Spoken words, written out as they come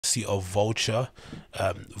legacy of Vulture,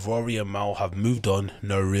 Rory and Mal have moved on.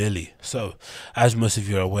 No, really. So, as most of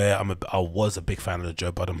you are aware, I was a big fan of the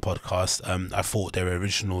Joe Budden podcast. I thought their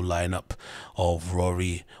original lineup of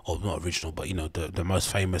Rory, or not original, but the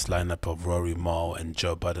most famous lineup of Rory, Mal, and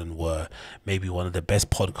Joe Budden were maybe one of the best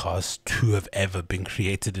podcasts to have ever been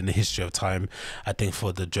created in the history of time. I think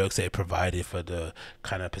for the jokes that it provided, for the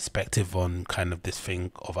kind of perspective on kind of this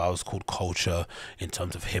thing of ours called culture, in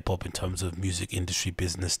terms of hip hop, in terms of music industry,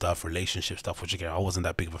 business stuff, relationship stuff, which again I wasn't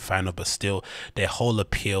that big of a fan of, but still their whole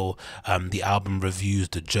appeal, the album reviews,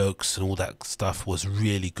 the jokes and all that stuff was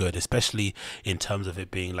really good, especially in terms of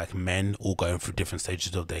it being like men all going through different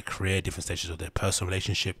stages of their career, different stages of their personal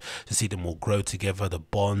relationship, to see them all grow together, the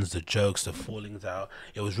bonds, the jokes, the fallings out.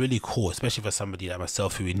 It was really cool, especially for somebody like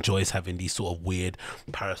myself who enjoys having these sort of weird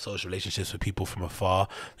parasocial relationships with people from afar,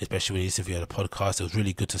 especially when you listen to the podcast. It was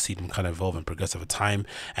really good to see them kind of evolve and progress over time,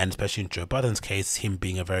 and especially in Joe Budden's case, him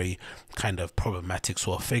being a very kind of problematic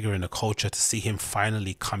sort of figure in the culture, to see him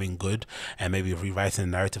finally coming good and maybe rewriting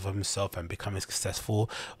the narrative of himself and becoming successful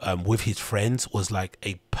with his friends was like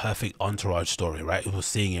a perfect entourage story, right? It was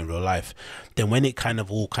seeing in real life. Then when it kind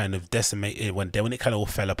of all kind of decimated, when it kind of all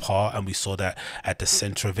fell apart, and we saw that at the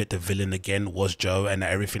center of it, the villain again was Joe, and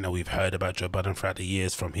everything that we've heard about Joe Budden throughout the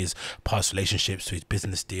years, from his past relationships to his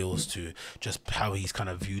business deals to just how he's kind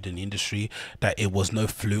of viewed in the industry, that it was no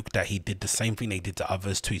fluke that he did the same thing they did to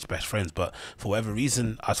others to his best friends. But for whatever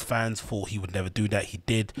reason, us fans thought he would never do that. He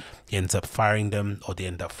did. He ends up firing them, or they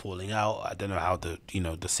end up falling out. I don't know how the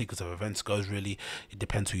sequence of events goes, really. It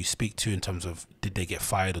depends who you speak to in terms of, did they get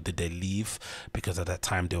fired or did they leave, because at that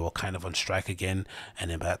time they were kind of on strike again.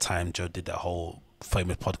 And then by that time Joe did that whole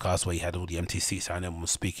famous podcast where he had all the empty seats and everyone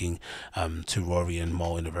was speaking to Rory and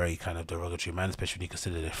Mal in a very kind of derogatory manner, especially when you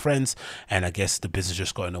consider they're friends. And I guess the business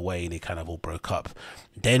just got in the way and they kind of all broke up.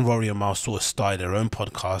 Then Rory and Mal sort of started their own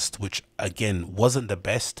podcast, which again wasn't the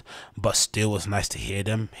best, but still was nice to hear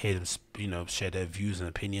them share their views and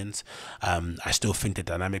opinions. I still think the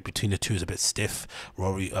dynamic between the two is a bit stiff.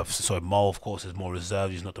 Mal, of course, is more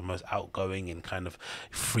reserved. He's not the most outgoing and kind of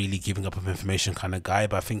freely giving up of information kind of guy,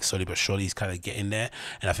 but I think slowly but surely he's kind of getting there.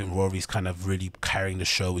 And I think Rory's kind of really carrying the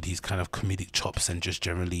show with his kind of comedic chops and just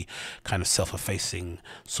generally kind of self-effacing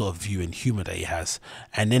sort of view and humor that he has.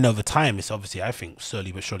 And then over time, it's obviously, I think,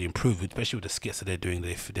 slowly but surely improved, especially with the skits that they're doing,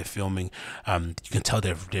 they're filming. You can tell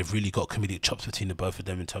they've really got comedic chops between the both of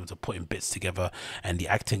them in terms of putting bits together, and the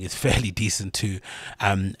acting is fairly decent too.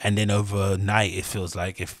 And then overnight, it feels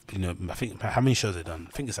like, if I think, how many shows they've done?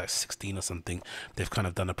 I think it's like 16 or something. They've kind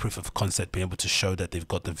of done a proof of concept, being able to show that they've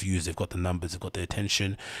got the views, they've got the numbers, they've got the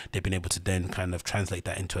attention. They've been able to then kind of translate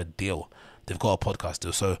that into a deal. They've got a podcast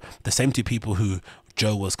deal. So the same two people who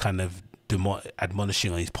Joe was kind of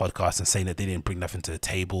admonishing on his podcast and saying that they didn't bring nothing to the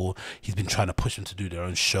table, he's been trying to push them to do their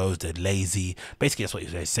own shows. They're lazy. Basically, that's what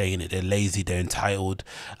he's saying. They're lazy. They're entitled.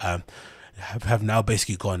 Have now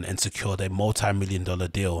basically gone and secured a multi-million-dollar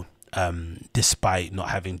deal, despite not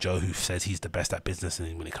having Joe, who says he's the best at business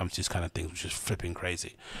and when it comes to this kind of things, which is flipping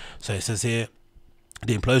crazy. So it says here,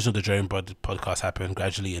 the implosion of the Joe and Bud podcast happened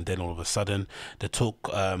gradually, and then all of a sudden, the talk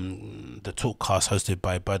cast hosted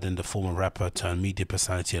by Budden, the former rapper turned media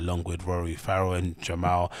personality, along with Rory Farrell and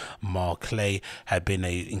Jamal Mar Clay, had been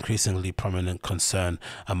a increasingly prominent concern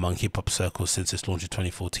among hip hop circles since its launch in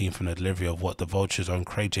 2014, from the delivery of what the Vulture's own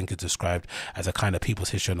Craig Jenkins described as a kind of people's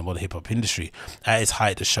history on the modern hip hop industry. At its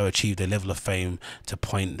height, the show achieved a level of fame to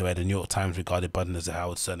point where the New York Times regarded Budden as the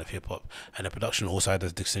Howard Stern of hip hop, and the production also had the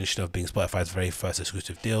distinction of being Spotify's very first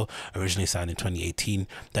exclusive deal, originally signed in 2018.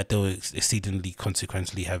 That deal exceedingly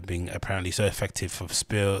consequently have been apparently so effective for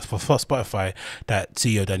Spotify that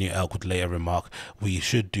CEO Daniel Elk would later remark, "We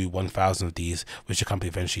should do 1,000 of these," which the company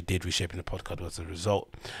eventually did, reshaping the podcast as a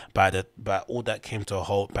result. But all that came to a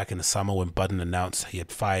halt back in the summer when Budden announced he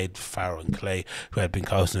had fired Farrell and Clay, who had been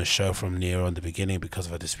hosting the show from near on the beginning because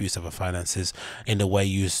of a dispute over finances. In the way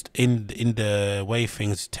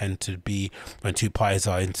things tend to be when two parties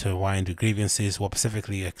are intertwined with grievances, what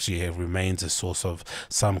specifically actually remains a source of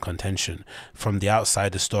some contention. From the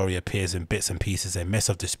outside, the story appears in bits and pieces, a mess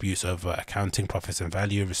of disputes over accounting, profits and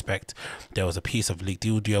value, respect. There was a piece of leaked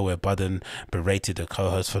audio where Budden berated the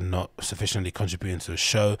co-host for not sufficiently contributing to the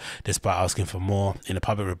show, despite asking for more. In a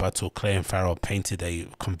public rebuttal, Clay and Farrell painted a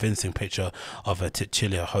convincing picture of a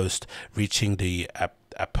titular host reaching the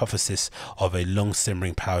apotheosis of a long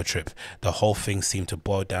simmering power trip. The whole thing seemed to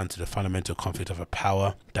boil down to the fundamental conflict of a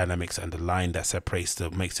power dynamics and the line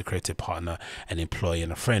that makes the creative partner an employee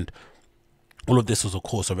and a friend. All of this was, of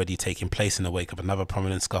course, already taking place in the wake of another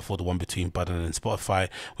prominent scuffle, the one between Budden and Spotify,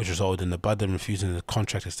 which resulted in the Budden refusing the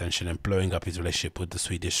contract extension and blowing up his relationship with the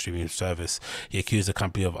Swedish streaming service. He accused the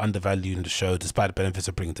company of undervaluing the show despite the benefits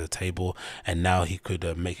of bringing to the table, and now he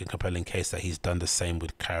could make a compelling case that he's done the same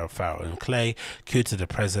with Carol Farrell and Clay. Cue to the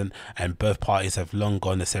present, and both parties have long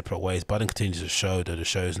gone their separate ways. Budden continues the show, though the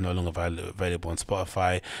show is no longer available on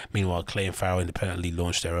Spotify. Meanwhile, Clay and Farrell independently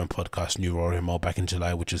launched their own podcast, New Rory and Mal, back in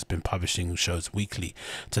July, which has been publishing shows weekly.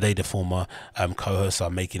 Today, the former co-hosts are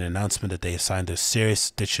making an announcement that they have signed a serious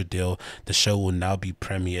Stitcher deal. The show will now be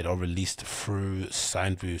premiered or released through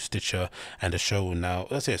Stitcher, and the show will now,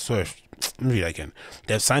 let me read that again.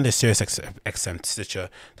 They've signed a Sirius XM Stitcher.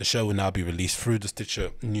 The show will now be released through the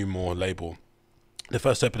Stitcher New More label. The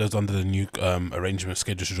first episode under the new arrangement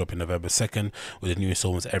scheduled to drop in November 2nd, with the new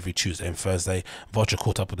installments every Tuesday and Thursday. Vulture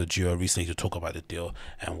caught up with the duo recently to talk about the deal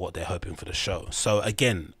and what they're hoping for the show. So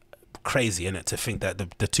again, crazy, isn't it, to think that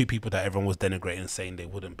the two people that everyone was denigrating and saying they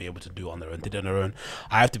wouldn't be able to do on their own did it on their own.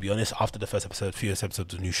 I have to be honest, after the first episode, few episodes of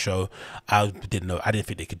the new show, I didn't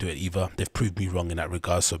think they could do it either. They've proved me wrong in that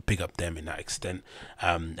regard, so big up them in that extent.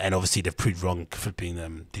 And obviously they've proved wrong for being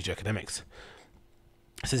DJ Academics.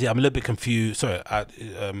 It says, yeah, I'm a little bit confused. Sorry,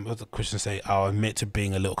 what's the question say? I'll admit to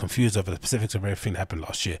being a little confused over the specifics of everything that happened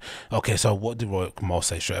last year. Okay, so what did Rory and Mal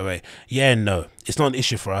say straight away? Yeah, no, it's not an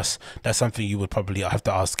issue for us. That's something you would probably have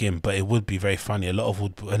to ask him, but it would be very funny. A lot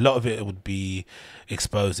of it would be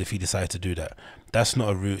exposed if he decided to do that. That's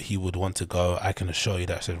not a route he would want to go. I can assure you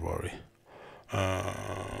that, said Rory.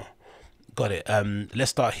 Got it.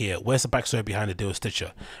 Let's start here. Where's the backstory behind the deal with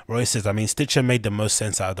Stitcher? Roy says, I mean, Stitcher made the most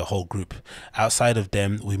sense out of the whole group. Outside of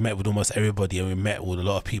them, we met with almost everybody, and we met with a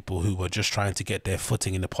lot of people who were just trying to get their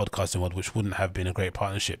footing in the podcasting world, which wouldn't have been a great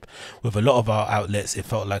partnership. With a lot of our outlets, it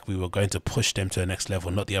felt like we were going to push them to the next level,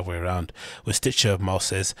 not the other way around. With Stitcher, Mal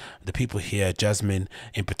says, the people here, Jasmine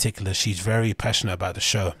in particular, she's very passionate about the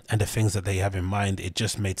show and the things that they have in mind. It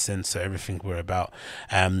just made sense to everything we're about.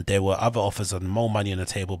 There were other offers and more money on the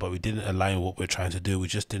table, but we didn't align with what we're trying to do. We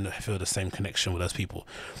just didn't feel the same connection with those people.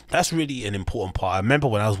 That's really an important part. I remember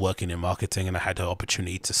when I was working in marketing and I had the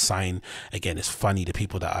opportunity to sign, again, it's funny, the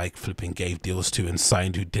people that I flipping gave deals to and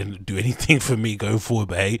signed who didn't do anything for me going forward,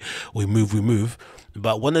 but hey, we move.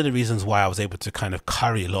 But one of the reasons why I was able to kind of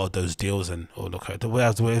carry a lot of those deals the way I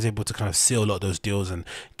was able to kind of seal a lot of those deals and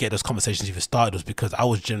get those conversations even started was because I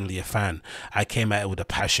was generally a fan. I came at it with a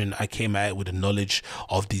passion. I came at it with a knowledge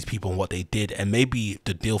of these people and what they did. And maybe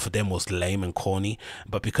the deal for them was lame and corny,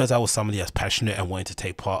 but because I was somebody that's passionate and wanted to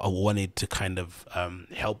take part, I wanted to kind of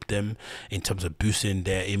help them in terms of boosting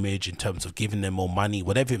their image, in terms of giving them more money,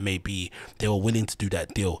 whatever it may be. They were willing to do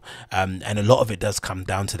that deal. And a lot of it does come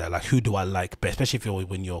down to that. Like, who do I like best? Especially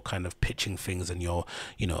when you're kind of pitching things and you're,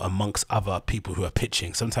 amongst other people who are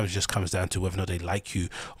pitching, sometimes it just comes down to whether or not they like you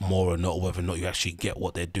more or not, or whether or not you actually get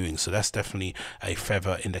what they're doing. So that's definitely a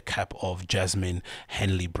feather in the cap of Jasmine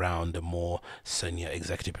Henley Brown, the more senior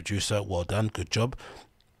executive producer. Well done, good job.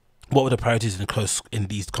 What were the priorities in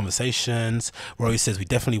these conversations? Rory says, we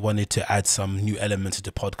definitely wanted to add some new elements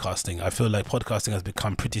to podcasting. I feel like podcasting has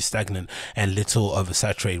become pretty stagnant and little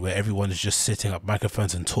oversaturated, where everyone is just sitting up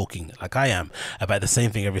microphones and talking, like I am, about the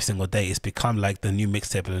same thing every single day. It's become like the new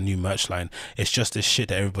mixtape and the new merch line. It's just this shit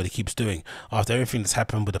that everybody keeps doing. After everything that's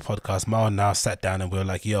happened with the podcast, Mal and now sat down and we were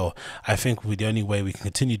like, yo, I think the only way we can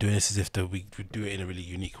continue doing this is if we do it in a really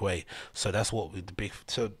unique way. So that's what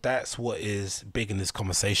is big in this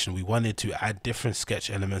conversation. We wanted to add different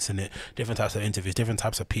sketch elements in it, different types of interviews, different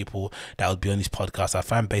types of people that would be on these podcasts. Our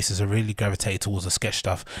fan bases are really gravitated towards the sketch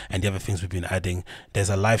stuff and the other things we've been adding.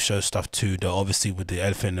 There's a live show stuff too, though obviously with the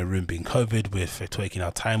elephant in the room being COVID, we're taking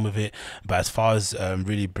our time with it. But as far as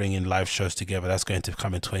really bringing live shows together, that's going to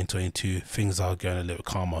come in 2022. Things are going a little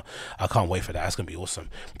calmer. I can't wait for that. That's going to be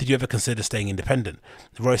awesome. Did you ever consider staying independent?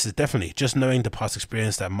 Roy says, definitely. Just knowing the past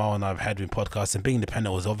experience that Mal and I have had with podcasts, and being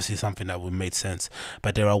independent was obviously something that would made sense.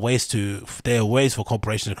 But there are ways for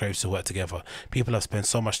corporations and creators to work together. People have spent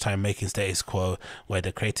so much time making status quo where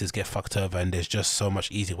the creators get fucked over, and there's just so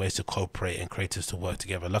much easy ways to cooperate and creators to work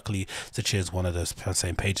together. Luckily, Stitcher is one of those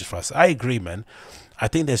same pages for us. I agree, man. I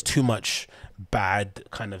think there's too much bad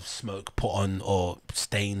kind of smoke put on, or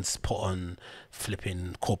stains put on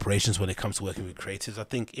flipping corporations when it comes to working with creators. I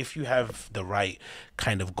think if you have the right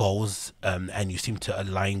kind of goals and you seem to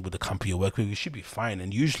align with the company you're working with, you should be fine.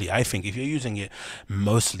 And usually I think if you're using it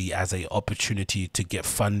mostly as a opportunity to get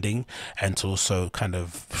funding and to also kind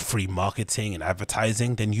of free marketing and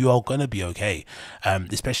advertising, then you are going to be okay,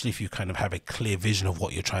 especially if you kind of have a clear vision of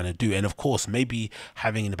what you're trying to do. And of course, maybe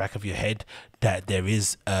having in the back of your head that there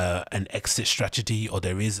is an exit strategy, or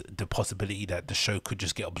there is the possibility that the show could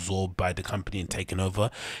just get absorbed by the company and taken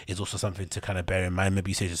over, is also something to kind of bear in mind.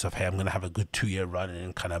 Maybe you say to yourself, hey, I'm going to have a good 2-year run and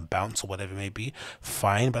then kind of bounce or whatever it may be,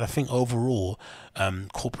 fine. But I think overall,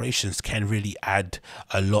 corporations can really add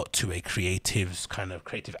a lot to a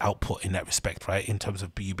creative output in that respect, right? In terms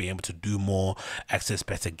of you being able to do more, access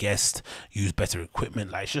better guests, use better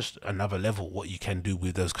equipment. Like, it's just another level what you can do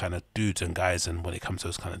with those kind of dudes and guys, and when it comes to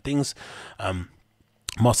those kind of things.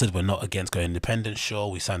 Moss said we're not against going independent.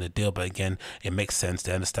 Sure, we signed a deal, but again, it makes sense.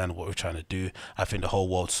 They understand what we're trying to do. I think the whole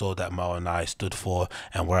world saw that Mal and I stood for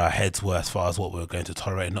and where our heads were as far as what we were going to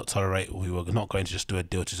tolerate and not tolerate. We were not going to just do a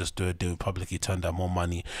deal to just do a deal. We publicly turned down more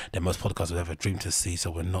money than most podcasts would ever dream to see,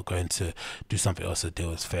 so we're not going to do something else. A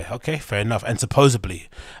deal is fair. Okay, fair enough. And supposedly,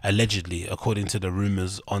 allegedly, according to the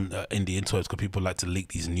rumors on in the interwebs, because people like to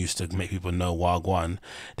leak these news to make people know Wagwan,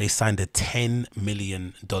 they signed a $10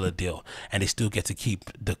 million deal, and they still get to keep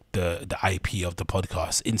the IP of the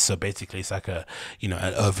podcast. And so basically it's like a, you know,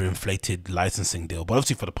 an overinflated licensing deal. But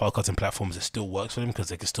obviously for the podcasting platforms, it still works for them because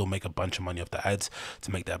they can still make a bunch of money off the ads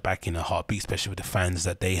to make that back in a heartbeat, especially with the fans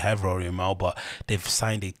that they have, Rory and Mal. But they've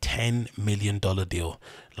signed a $10 million deal.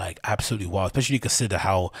 Like, absolutely wild, especially you consider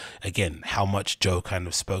how much Joe kind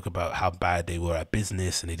of spoke about how bad they were at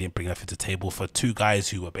business and they didn't bring nothing to the table. For two guys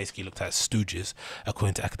who were basically looked at as stooges,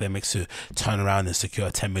 according to academics, to turn around and secure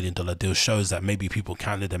a $10 million deal shows that maybe people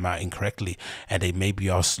counted them out incorrectly and they maybe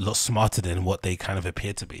are a lot smarter than what they kind of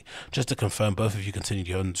appear to be. Just to confirm, both of you continued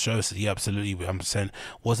your own show. So yeah, absolutely, 100%.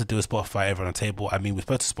 Was the deal with Spotify ever on the table? I mean, with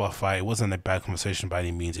both Spotify, it wasn't a bad conversation by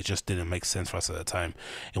any means. It just didn't make sense for us at the time.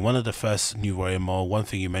 In one of the first new Rory and Mal, one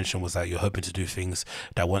thing you mentioned was that you're hoping to do things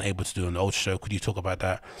that weren't able to do on the old show. Could you talk about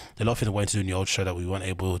that? A lot of things we wanted to do in the old show that we weren't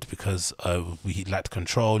able to because we lacked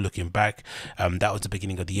control. Looking back, that was the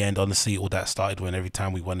beginning of the end. Honestly, all that started when every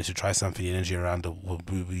time we wanted to try something, the energy around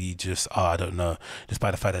we just, I don't know,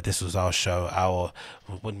 despite the fact that this was our show,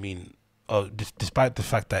 despite the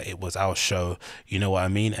fact that it was our show, you know what I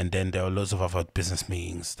mean? And then there are loads of other business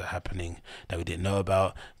meetings that are happening that we didn't know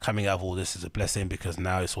about. Coming out of all this is a blessing because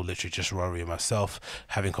now it's all literally just Rory and myself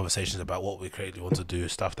having conversations about what we creatively want to do,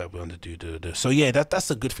 stuff that we want to do. So yeah, that's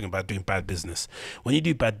the good thing about doing bad business. When you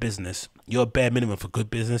do bad business, your bare minimum for good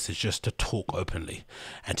business is just to talk openly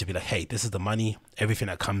and to be like, hey, this is the money, everything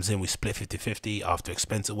that comes in, we split 50-50 after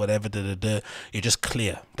expense or whatever, you're just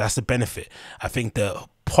clear. That's the benefit. I think the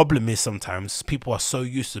problem is sometimes people are so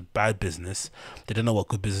used to bad business, they don't know what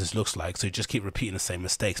good business looks like, so you just keep repeating the same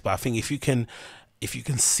mistakes. But I think if you can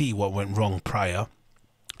see what went wrong prior,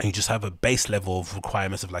 and you just have a base level of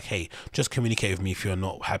requirements of like, hey, just communicate with me if you're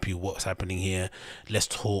not happy with what's happening here. Let's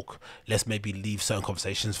talk. Let's maybe leave certain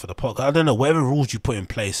conversations for the podcast. I don't know, whatever rules you put in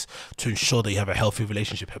place to ensure that you have a healthy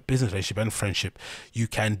relationship, a business relationship and friendship, you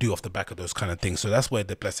can do off the back of those kind of things. So that's where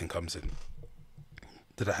the blessing comes in.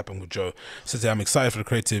 Did that happen with Joe? Says, I'm excited for the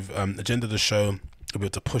creative agenda of the show. We'll be able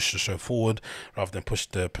to push the show forward rather than push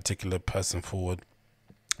the particular person forward.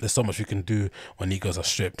 There's so much we can do when egos are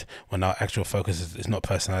stripped, when our actual focus is not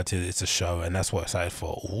personality, it's a show, and that's what I'm excited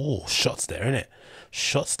for. Oh, shots there, innit?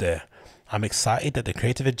 Shots there. I'm excited that the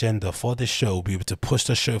creative agenda for this show will be able to push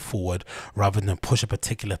the show forward rather than push a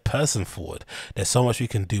particular person forward. There's so much we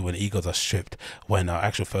can do when egos are stripped, when our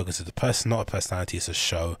actual focus is the person, not a personality, it's a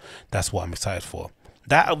show. That's what I'm excited for.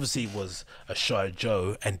 That obviously was a shot at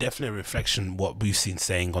Joe, and definitely a reflection what we've seen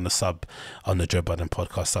saying on the Joe Budden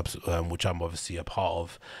podcast subs, which I'm obviously a part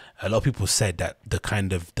of. A lot of people said that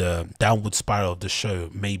the downward spiral of the show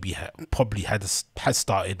probably has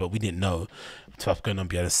started, but we didn't know stuff going on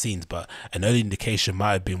behind the scenes. But an early indication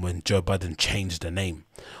might have been when Joe Budden changed the name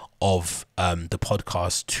of the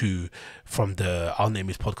podcast from the I'll Name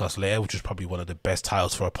His Podcast Later, which was probably one of the best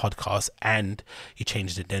titles for a podcast, and he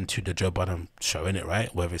changed it then to the Joe Budden Show, in it,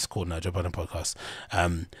 right? Whatever it's called now, Joe Budden Podcast.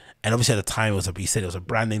 And obviously at the time he said it was a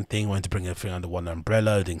branding thing, wanted to bring everything under one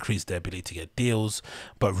umbrella, to increase their ability to get deals.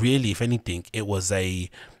 But really, if anything, it was him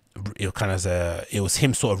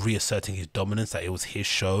sort of reasserting his dominance, that it was his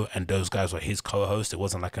show and those guys were his co-host. It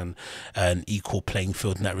wasn't like an equal playing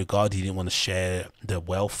field in that regard. He didn't want to share the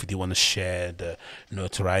wealth, he didn't want to share the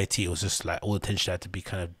notoriety. It was just like all attention had to be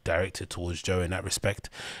kind of directed towards Joe in that respect.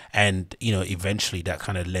 And eventually that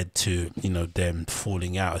kind of led to them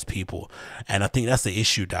falling out as people. And I think that's the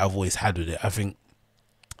issue that I've always had with it. I think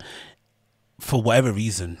for whatever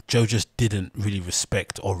reason, Joe just didn't really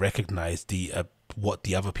respect or recognize the what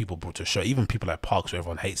the other people brought to the show, even people like Parks, who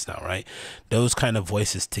everyone hates now, right? Those kind of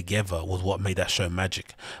voices together was what made that show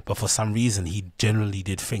magic. But for some reason, he generally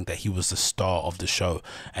did think that he was the star of the show,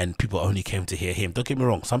 and people only came to hear him. Don't get me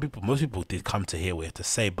wrong, most people did come to hear what he had to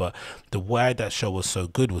say, but the why that show was so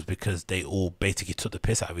good was because they all basically took the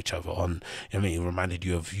piss out of each other on, I mean, it reminded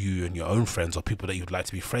you of you and your own friends, or people that you'd like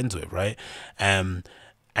to be friends with, right?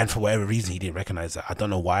 And for whatever reason, he didn't recognize that. I don't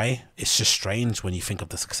know why. It's just strange when you think of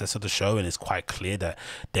the success of the show, and it's quite clear that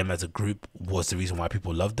them as a group was the reason why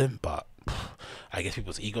people loved them. But I guess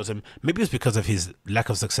people's egos, and maybe it's because of his lack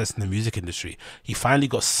of success in the music industry. He finally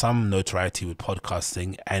got some notoriety with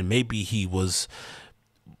podcasting, and maybe he was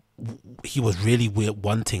really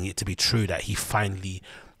wanting it to be true that he finally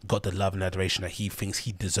got the love and adoration that he thinks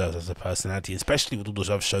he deserves as a personality, especially with all those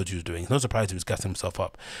other shows he was doing. It's no surprise he was gassing himself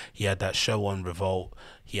up. He had that show on Revolt,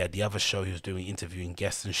 he had the other show he was doing, interviewing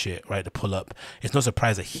guests and shit, right? The Pull Up. It's no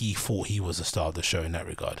surprise that he thought he was the star of the show in that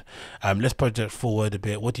regard. Let's project forward a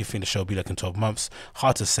bit. What do you think the show will be like in 12 months?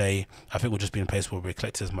 Hard to say. I think we'll just be in a place where we're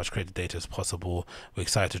collecting as much creative data as possible. We're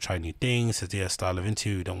excited to try new things. It's their style of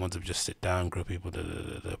interview. We don't want to just sit down, grow people.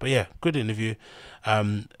 But yeah, good interview.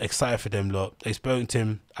 Excited for them lot. They spoke to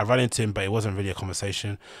him. I ran into him, but it wasn't really a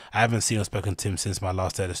conversation. I haven't seen or spoken to him since my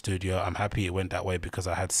last day at the studio. I'm happy it went that way, because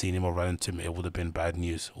I had seen him or run into him, it would have been bad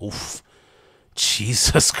news. Oof.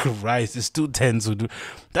 Jesus Christ, it still tends to do.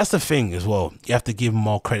 That's the thing as well. You have to give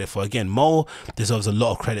Mo credit for. Again, Mo deserves a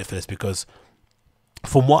lot of credit for this, because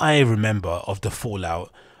from what I remember of the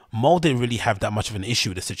fallout, Mo didn't really have that much of an issue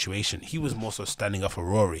with the situation. He was more so standing up for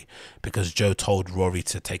Rory, because Joe told Rory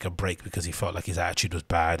to take a break because he felt like his attitude was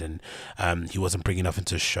bad, and he wasn't bringing enough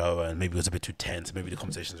into the show, and maybe it was a bit too tense. Maybe the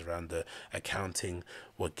conversations around the accounting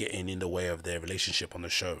were getting in the way of their relationship on the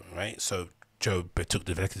show, right? So Joe took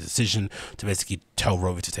the decision to basically tell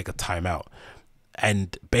Rory to take a timeout.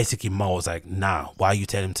 And basically Mo was like, nah, why are you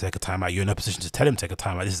telling him to take a timeout? You're in a position to tell him to take a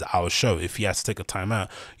timeout. This is our show. If he has to take a timeout,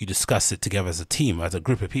 you discuss it together as a team, as a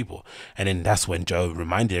group of people. And then that's when Joe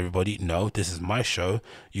reminded everybody, no, this is my show.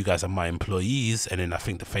 You guys are my employees. And then I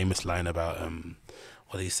think the famous line about,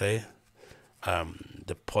 what did he say?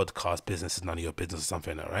 The podcast business is none of your business, or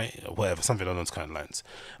something, right? Whatever, something along those kind of lines.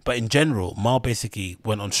 But in general, Mal basically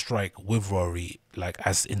went on strike with Rory, like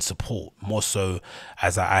as in support, more so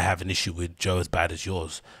as I have an issue with Joe as bad as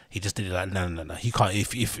yours. He just did it like, no, he can't.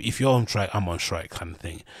 If you're on strike, I'm on strike, kind of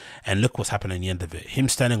thing. And look what's happened in the end of it. Him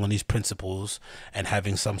standing on these principles and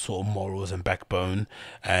having some sort of morals and backbone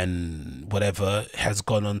and whatever has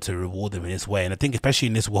gone on to reward him in his way. And I think especially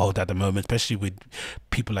in this world at the moment, especially with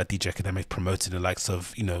people like DJ Academic promoting the likes of,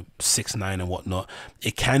 6ix9ine and whatnot,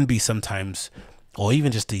 it can be sometimes, or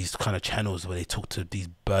even just these kind of channels where they talk to these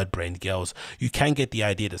bird-brained girls, you can get the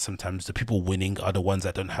idea that sometimes the people winning are the ones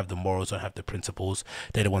that don't have the morals, don't have the principles.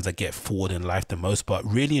 They're the ones that get forward in life the most. But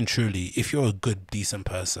really and truly, if you're a good, decent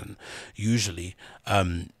person, usually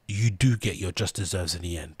you do get your just deserves in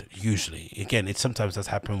the end. Usually, again, it sometimes does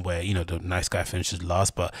happen where the nice guy finishes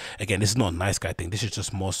last, but again, this is not a nice guy thing. This is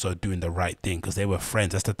just more so doing the right thing, because they were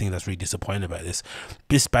friends. That's the thing that's really disappointing about this.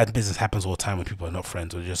 This bad business happens all the time when people are not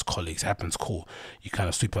friends or they're just colleagues. It happens, cool, you kind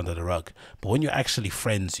of sweep under the rug. But when you're actually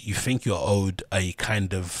friends, you think you're owed a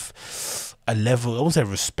kind of a level, I won't say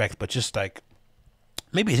respect, but just like,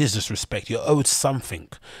 maybe it is just respect. You're owed something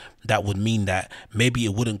that would mean that maybe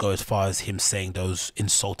it wouldn't go as far as him saying those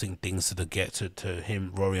insulting things to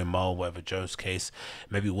him, Rory and Mal, whatever Joe's case.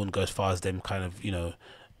 Maybe it wouldn't go as far as them kind of,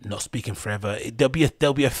 not speaking forever. There'll be a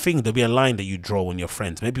thing, there'll be a line that you draw when you're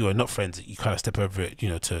friends. Maybe we're not friends, you kind of step over it,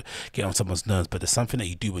 to get on someone's nerves. But there's something that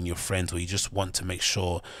you do when you're friends, where you just want to make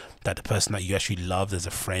sure that the person that you actually loved as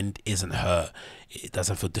a friend isn't hurt. It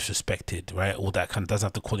doesn't feel disrespected, right? All that kind of doesn't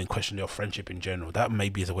have to call in question your friendship in general. That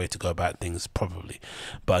maybe is a way to go about things, probably.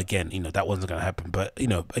 But again, that wasn't going to happen. But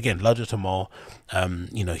again, larger to more,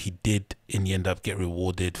 he did in the end up get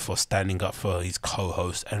rewarded for standing up for his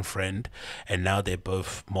co-host and friend, and now they're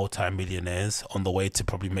both multi-millionaires on the way to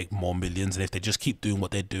probably make more millions. And if they just keep doing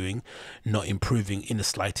what they're doing, not improving in the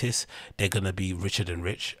slightest, they're going to be richer than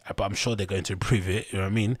rich. But I'm sure they're going to improve it, you know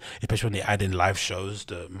what I mean? Especially when they add in live shows,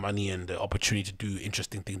 the money and the opportunity to do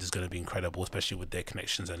interesting things is going to be incredible, especially with their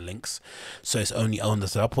connections and links. So it's only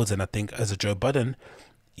onwards and upwards. And I think as a Joe Budden,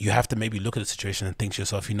 you have to maybe look at the situation and think to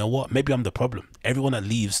yourself, you know what, maybe I'm the problem. Everyone that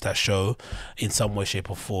leaves that show in some way, shape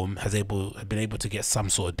or form have been able to get some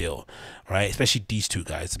sort of deal, right? Especially these two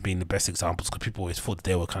guys being the best examples, because people always thought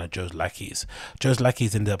they were kind of Joe's lackeys. Joe's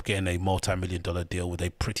lackeys ended up getting a multi-million-dollar deal with a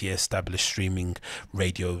pretty established streaming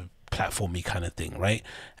radio platformy kind of thing, right?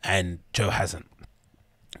 And Joe hasn't.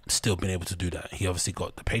 still been able to do that. He obviously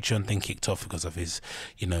got the Patreon thing kicked off because of his,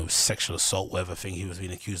 sexual assault, whatever thing he was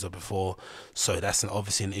being accused of before. So that's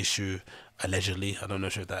obviously an issue, allegedly. I don't know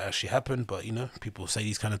if that actually happened, but people say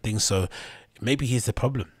these kind of things. So maybe he's the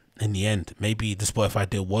problem in the end. Maybe the Spotify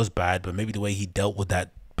deal was bad, but maybe the way he dealt with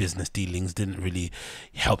that business dealings didn't really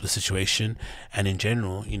help the situation. And in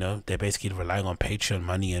general, they're basically relying on Patreon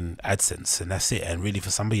money and AdSense, and that's it. And really, for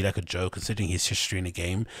somebody like a Joe, considering his history in the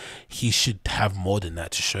game, he should have more than that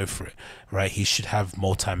to show for it, right? He should have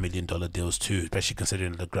multi-million-dollar deals too, especially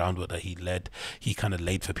considering the groundwork that he kind of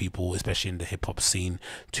laid for people, especially in the hip-hop scene,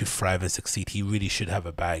 to thrive and succeed. He really should have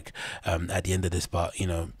a bag at the end of this. But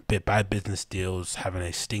bad business deals, having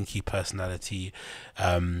a stinky personality,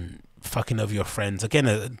 fucking over your friends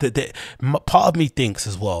again. Part of me thinks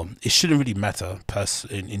as well, it shouldn't really matter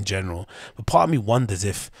in general, but part of me wonders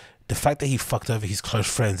if the fact that he fucked over his close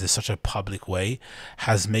friends in such a public way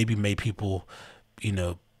has maybe made people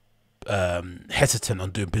hesitant on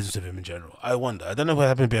doing business with him in general. I wonder. I don't know what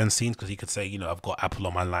happened behind the scenes, because he could say, I've got Apple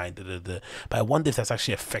on my line, but I wonder if that's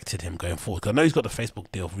actually affected him going forward. 'Cause I know he's got the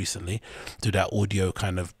Facebook deal recently, do that audio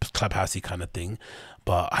kind of clubhousey kind of thing,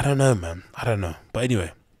 but I don't know, man. I don't know. But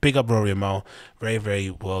anyway, big up Rory and Mal, very, very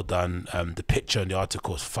well done. The picture in the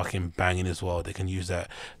article is fucking banging as well. They can use that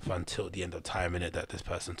for until the end of time in it that this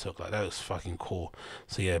person took. Like, that was fucking cool.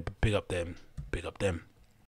 So yeah, big up them.